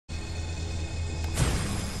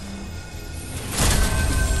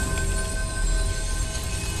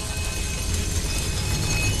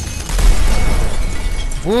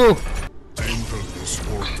Woo!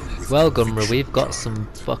 Well, Gumra, we've got some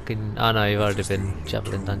fucking. Oh no, you've already been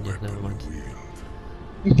javelin, done you? Never mind.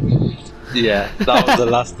 Yeah, that was the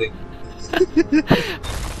last thing.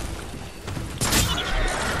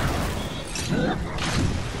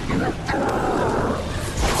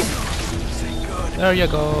 There you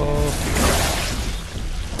go.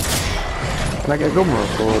 Can I get a gun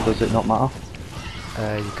rush or does it not matter?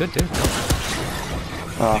 You could do.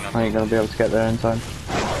 Oh, I ain't gonna be able to get there in time.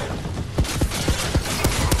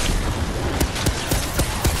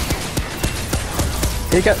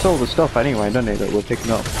 He gets all the stuff anyway, doesn't he, that we're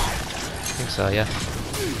picking up? I think so, yeah.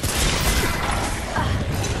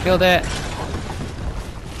 Killed it!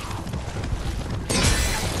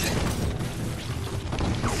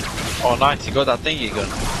 Oh, nice, you got that thingy gun.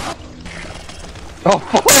 Oh,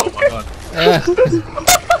 fuck! Oh my god.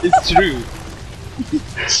 It's true.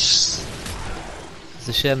 It's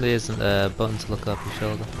a shame there isn't a button to look up your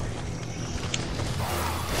shoulder.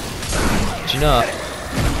 Do you know?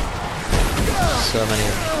 So many of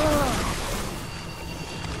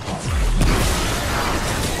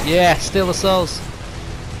them. Yeah, steal the souls.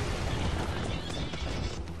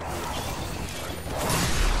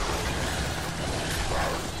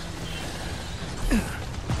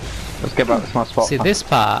 Let's get back to my spot. See, this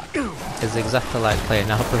part is exactly like playing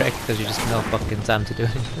Outbreak because you just no fucking time to do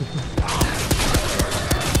anything.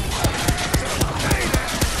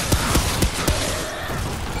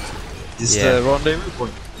 Is this the rendezvous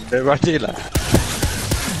point? The rendezvous?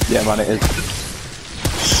 Yeah, man, it is.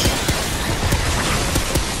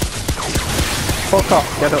 Fuck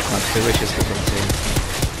off, get up, man. Two wishes for continuing.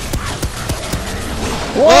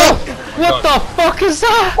 Whoa! What the fuck is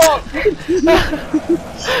that? Fuck!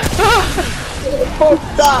 Fuck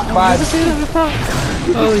that, man! I've never seen that before.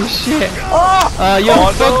 Holy shit! Oh!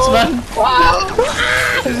 You're fucked, man!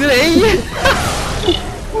 He's gonna eat you!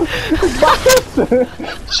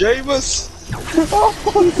 Seamus!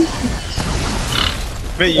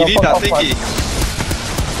 Mate, you need that thingy.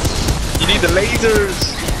 You need the lasers.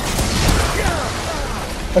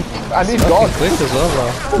 I need God. Quick as well, bro.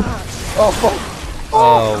 Oh, fuck.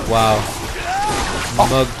 Oh, wow.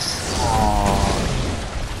 Mugs.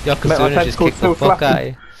 Yokozuna just kicked the fuck out of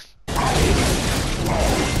you.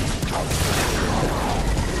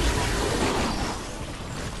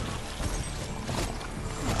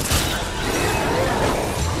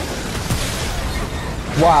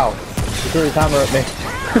 Wow. He threw his hammer at me.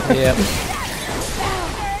 Yep.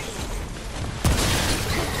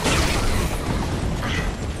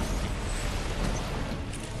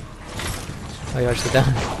 Oh, you're actually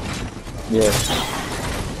down. Yeah.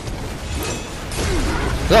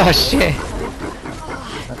 Oh shit!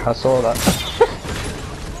 I saw that.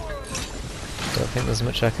 Don't think there's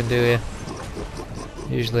much I can do here.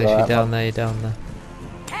 Usually if you're down there, you're down there.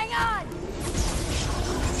 Hang on!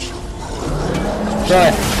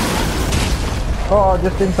 Try. Oh,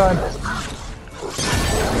 just in time.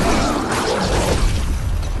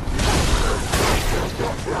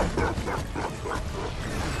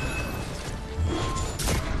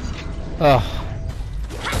 Oh.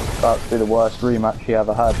 That'd be the worst rematch he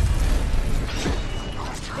ever had.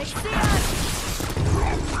 They see us!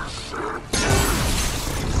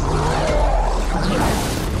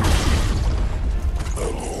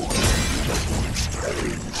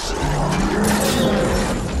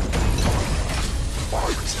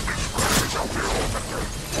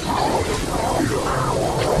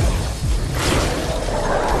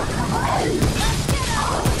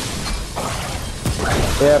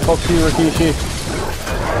 Yeah, fuck you, Rikishi.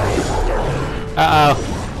 Uh-oh.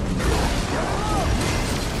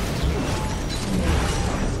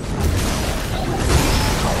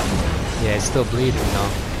 Yeah, it's still bleeding now.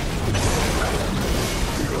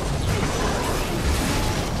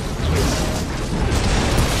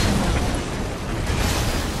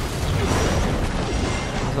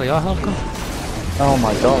 Where's your health gone? Oh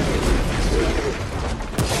my god.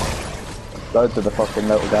 Loads of the fucking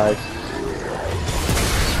little guys.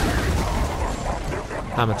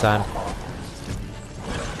 Hammer time.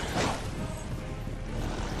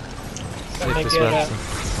 See if this works.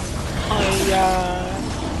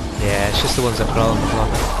 Yeah, it's just the ones that crawl on the floor.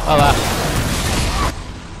 Oh, that.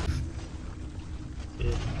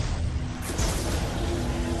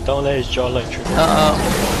 Don't let his jaw electric. Uh-oh.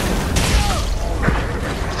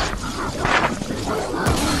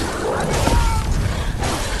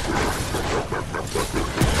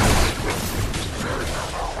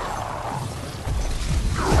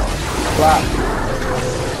 Flat.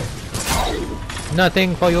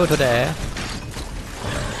 Nothing for you today.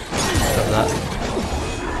 Stop that.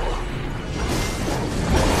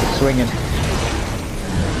 Swinging.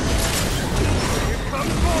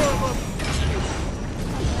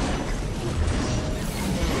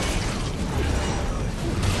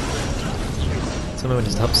 me when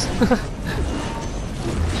it stops.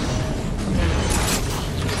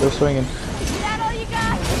 Still swinging. Is that all you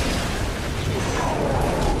got?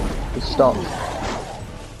 It stopped.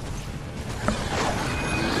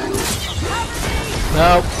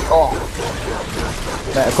 No! Oh!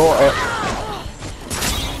 Mate, I caught it.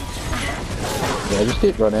 Yeah, just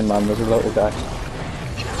keep running, man. There's a little guy.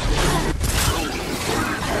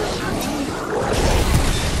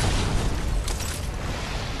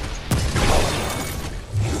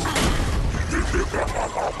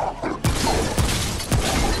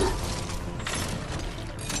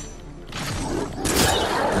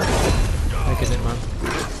 Taking it, man.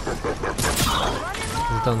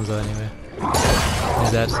 He's done so anyway.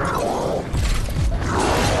 He's dead.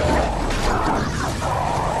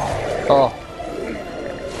 Oh!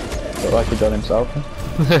 Looked like he done himself.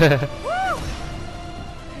 It's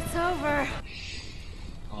over.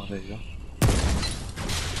 Oh, there you go.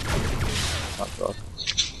 That's right.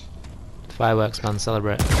 Fireworks, man,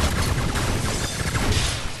 celebrate.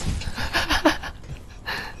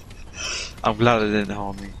 I'm glad it didn't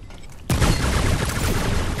harm me.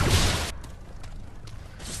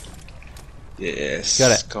 Yes.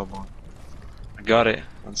 Got it. Come on. I got it.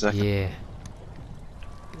 1 second. Yeah.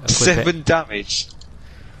 A quick hit. 7 damage.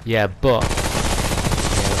 Yeah, but... Yeah,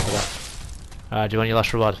 look at that. Alright, do you want your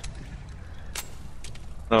last reward?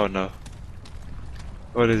 No, no.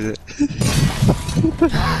 What is it? I'm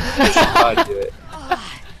on it.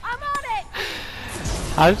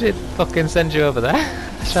 How did it fucking send you over there?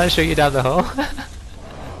 I was trying to shoot you down the hole.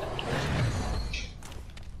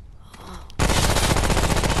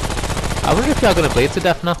 I wonder if you're gonna bleed to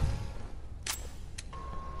death now.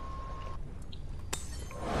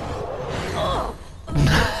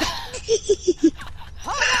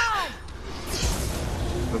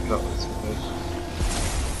 Look, that was good.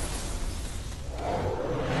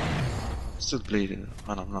 Still bleeding,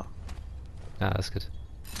 and I'm not. Ah, that's good.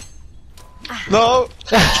 No!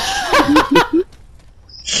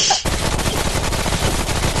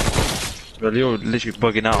 Well, you're literally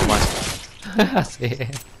bugging out on my. I see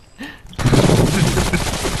it.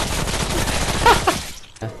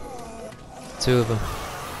 Two of them.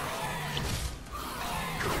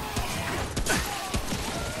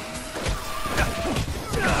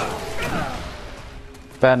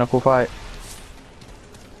 Bare knuckle fight.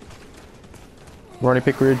 Ronnie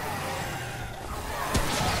Pickard.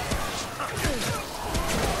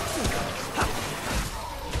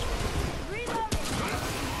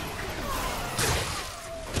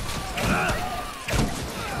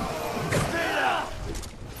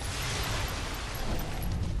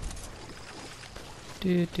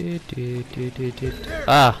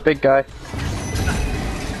 Ah! Big guy.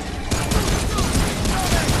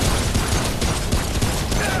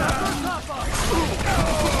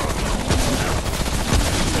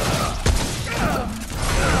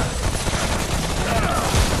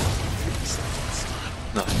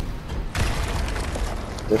 No.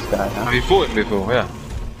 This guy, huh? Have you fought him before? Yeah.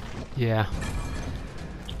 Yeah.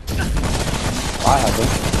 I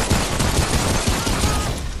haven't.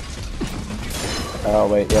 Oh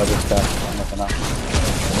wait, yeah, this guy. I'm not gonna.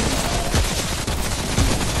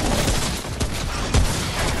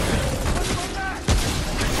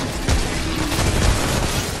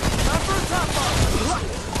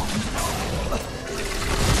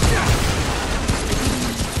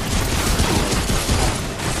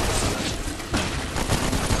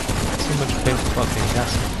 So much pink fucking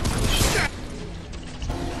gas.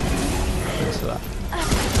 Thanks for that.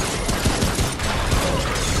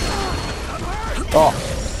 Oh!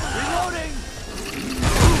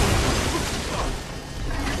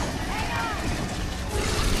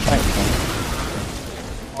 Thanks, man.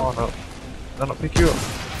 Oh no. Did I not pick you up?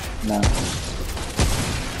 No.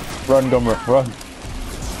 Run, Gummer, run!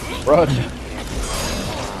 Run!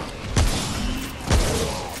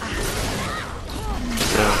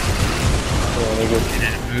 Really good.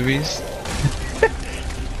 Movies?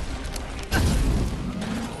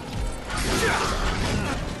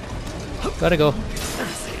 Gotta go.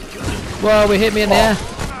 Whoa, we hit me in the air.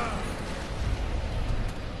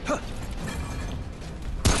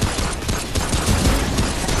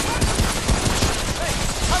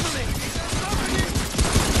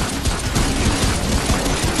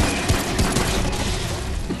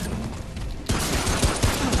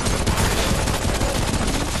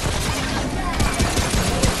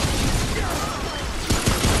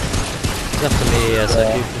 It's up to me, so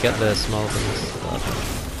if you can get the small things.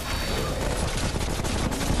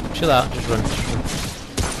 Chill out, just run, just run.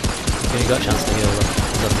 You got a chance to heal though.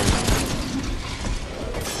 Nothing.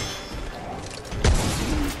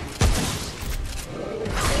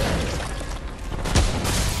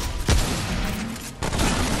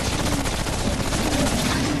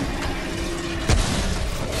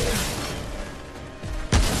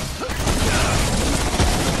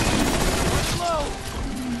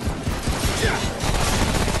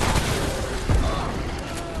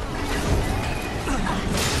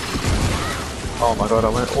 Oh my god, I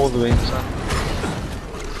went all the way inside.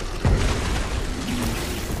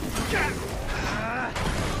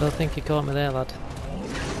 I don't think you caught me there, lad.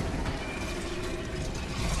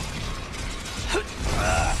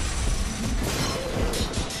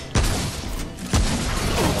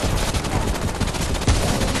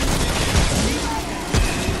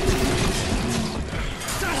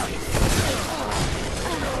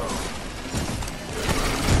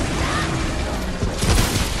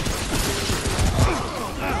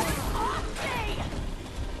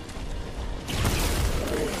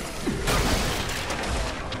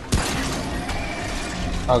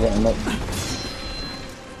 I'll get him up.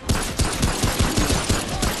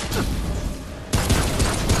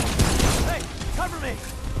 Hey, cover me!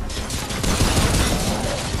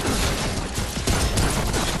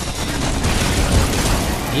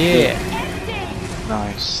 Yeah!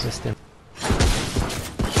 Nice. Missed him.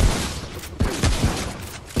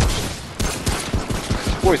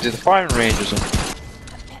 Boy, did the firing range or something?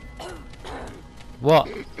 What?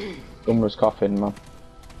 Someone's coughing, man.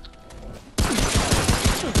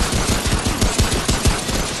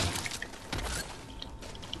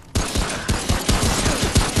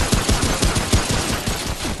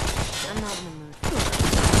 I'm not in the mood.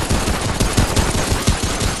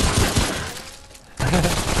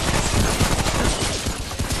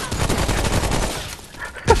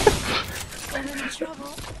 I'm in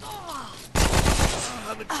trouble.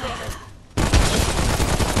 I'm in trouble.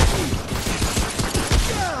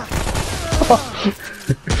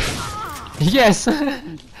 Yes!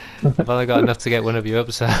 I've only got enough to get one of you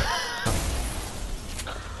up, so.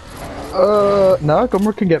 No,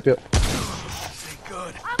 Gummer can get me up.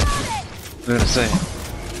 Good. I'm gonna say.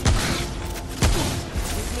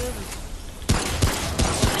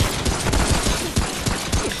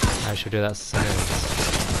 I should do that silence.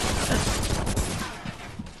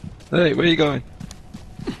 Hey, where are you going?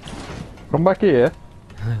 Come back here.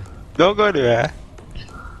 Don't go there.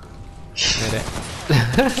 Made it.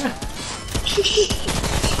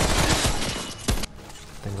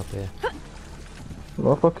 Thing up here.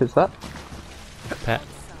 What the fuck is that? Pet.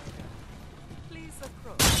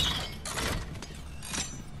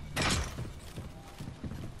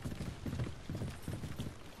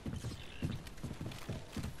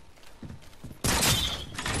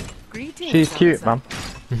 Greetings, She's cute, Samson.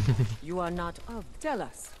 man. You are not of. Tell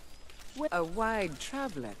us. A wide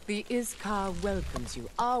traveler. The Iskar welcomes you.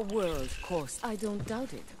 Our world course. I don't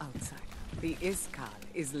doubt it outside. The Iskar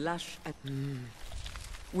is lush and.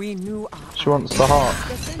 We knew our. She wants the heart.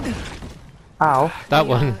 Ow. That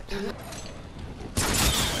one.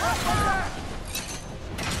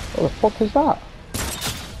 What the fuck is that?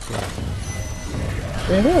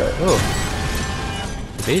 Can you hear it? Oh.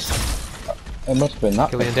 The beast. It must have been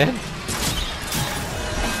that. Killian dead.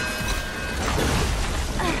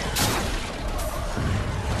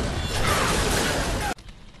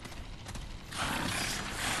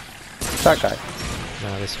 That guy.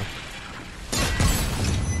 No, this one.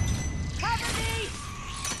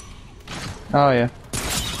 Oh yeah.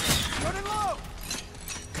 Running low!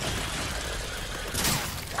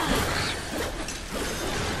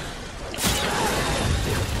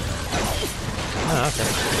 Oh, okay.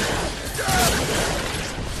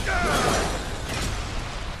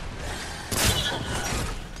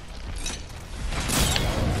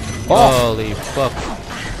 Oh! Holy fuck.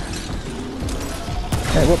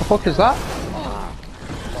 Hey, what the fuck is that? I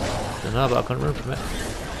don't know, but I can't run from it.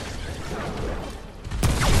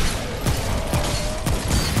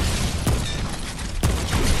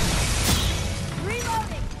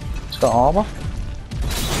 It's got armor.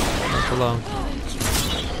 Not for long.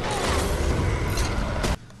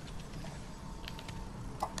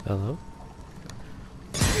 Hello?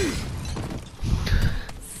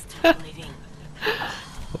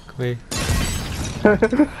 Fuck me.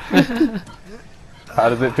 How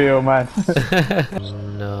does it feel, man?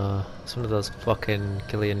 No, it's one of those fucking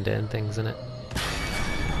Killian Dane things, isn't it?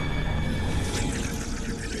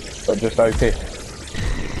 But just OP.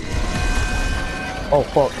 Oh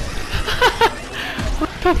fuck. What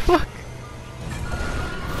the fuck?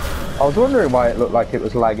 I was wondering why it looked like it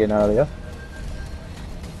was lagging earlier.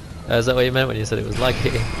 Is that what you meant when you said it was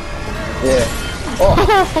laggy? Yeah. Oh!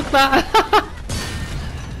 Oh, fuck that!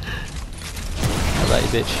 How's that, you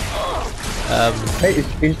bitch? Hey,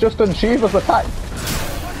 he's just done Shiva's attack.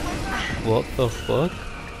 What the fuck?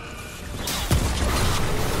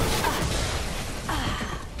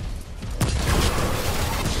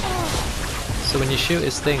 So when you shoot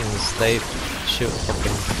his things, they shoot a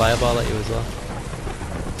fucking fireball at you as well.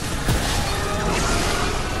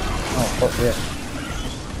 Oh fuck yeah.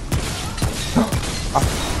 Ah,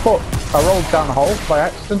 fuck. I rolled down the hole by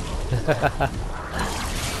accident.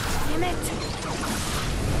 Damn it.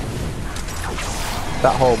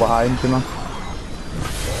 That hole behind you, man.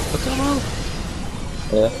 Look at them all.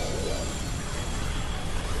 Yeah.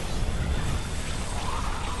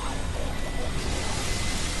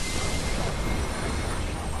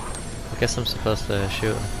 I guess I'm supposed to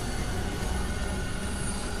shoot him.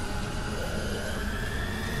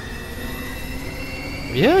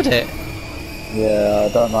 Have you heard it? Yeah, I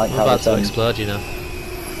don't like I'm how about it to ends. explode, you know.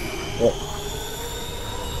 Yep.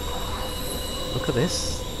 Look at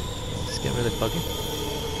this. It's getting really foggy.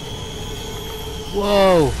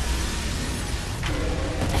 Whoa!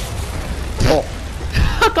 Oh,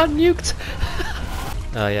 I got nuked!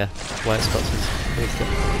 Oh yeah, white spots is good.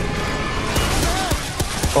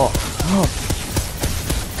 oh.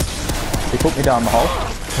 He put me down the hole.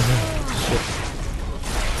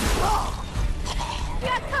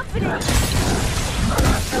 Got company.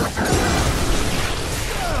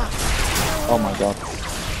 Oh my god.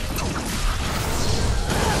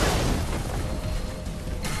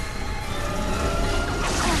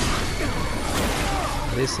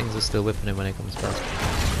 These things are still whipping him when he comes past.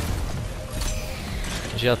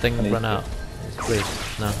 Does your thing run out? Bleed?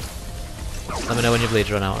 No. Let me know when your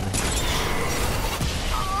bleeds run out on him.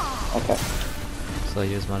 Okay. So I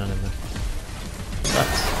use mine on him then.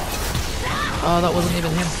 That's... Oh, that wasn't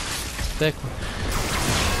even him. It's a fake one.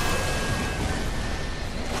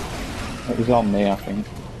 It was on me, I think.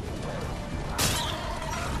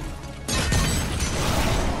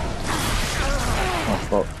 Oh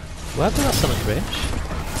fuck. Why have they got so much range?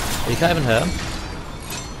 You can't even hurt him.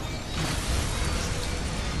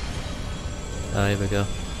 Oh, here we go.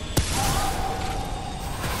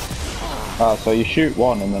 Ah, so you shoot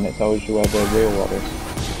one and then it tells you where the real one is.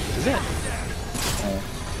 Is it?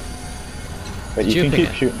 But you Did you can ping keep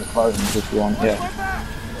it? shooting the clones if you want, yeah.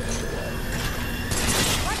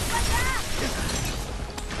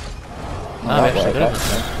 Oh, we actually got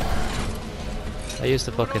him. I used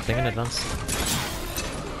the fucking thing in advance.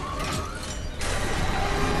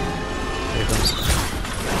 Here he comes.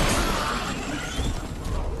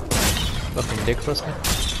 Fucking dig for us now.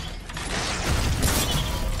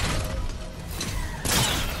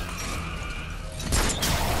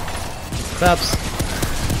 Crabs!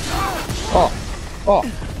 Oh! Oh!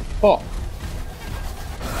 Oh!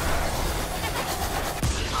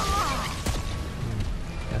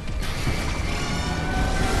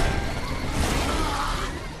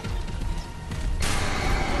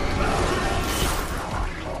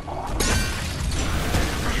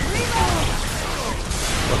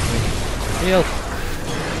 Heal!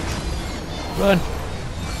 Run!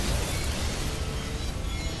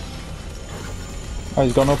 Oh,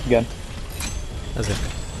 he's gone up again. That's it.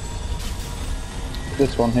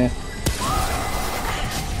 This one here.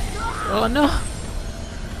 Oh no!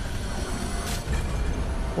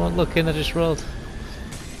 Won't look in, I just rolled.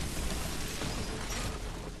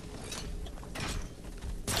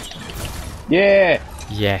 Yeah!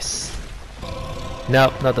 Yes!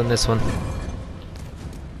 No, not done this one.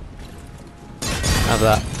 Have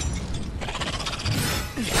that.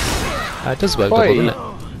 It does work double, doesn't it?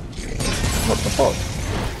 What the fuck?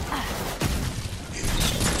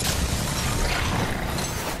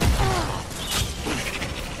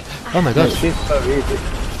 Oh my god. She's so easy.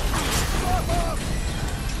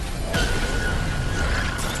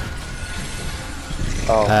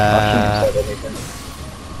 Oh, I shouldn't have said anything.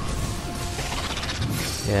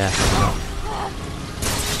 Yeah.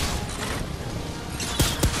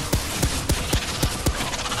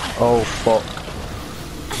 Oh fuck.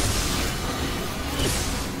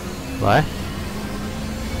 Why?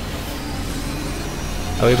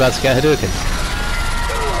 Are we about to get Hadouken?